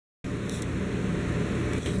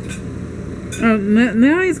Oh,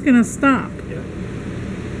 now he's gonna stop. Yeah.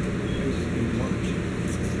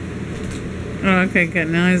 Oh, okay, good.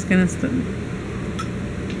 Now he's gonna stop.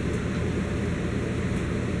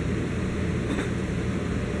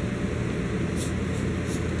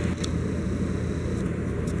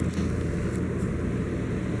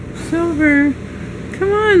 Silver,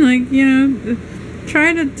 come on, like, you know,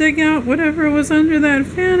 try to dig out whatever was under that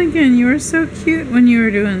fan again. You were so cute when you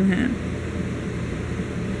were doing that.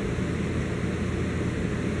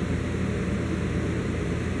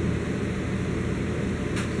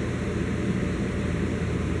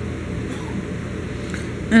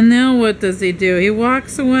 And now what does he do? He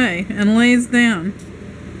walks away and lays down.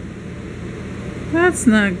 That's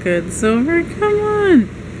not good, Silver. Come on.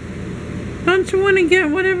 Don't you want to get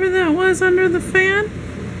whatever that was under the fan?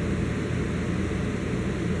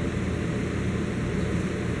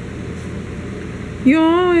 You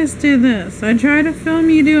always do this. I try to film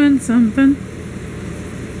you doing something,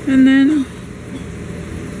 and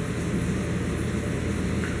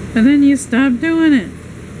then you stop doing it.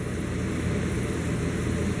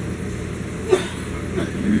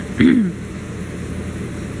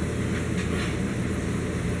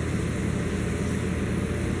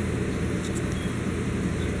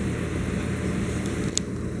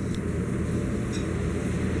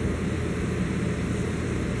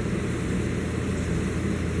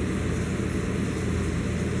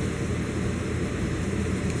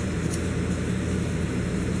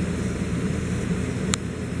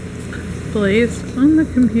 Blaze on the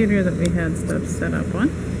computer that we had stuff set up on.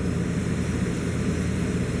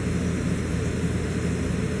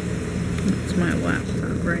 That's my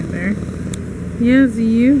laptop right there. Yes,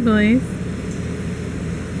 you, Blaze.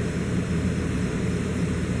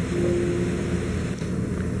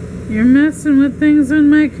 You're messing with things on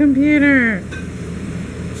my computer.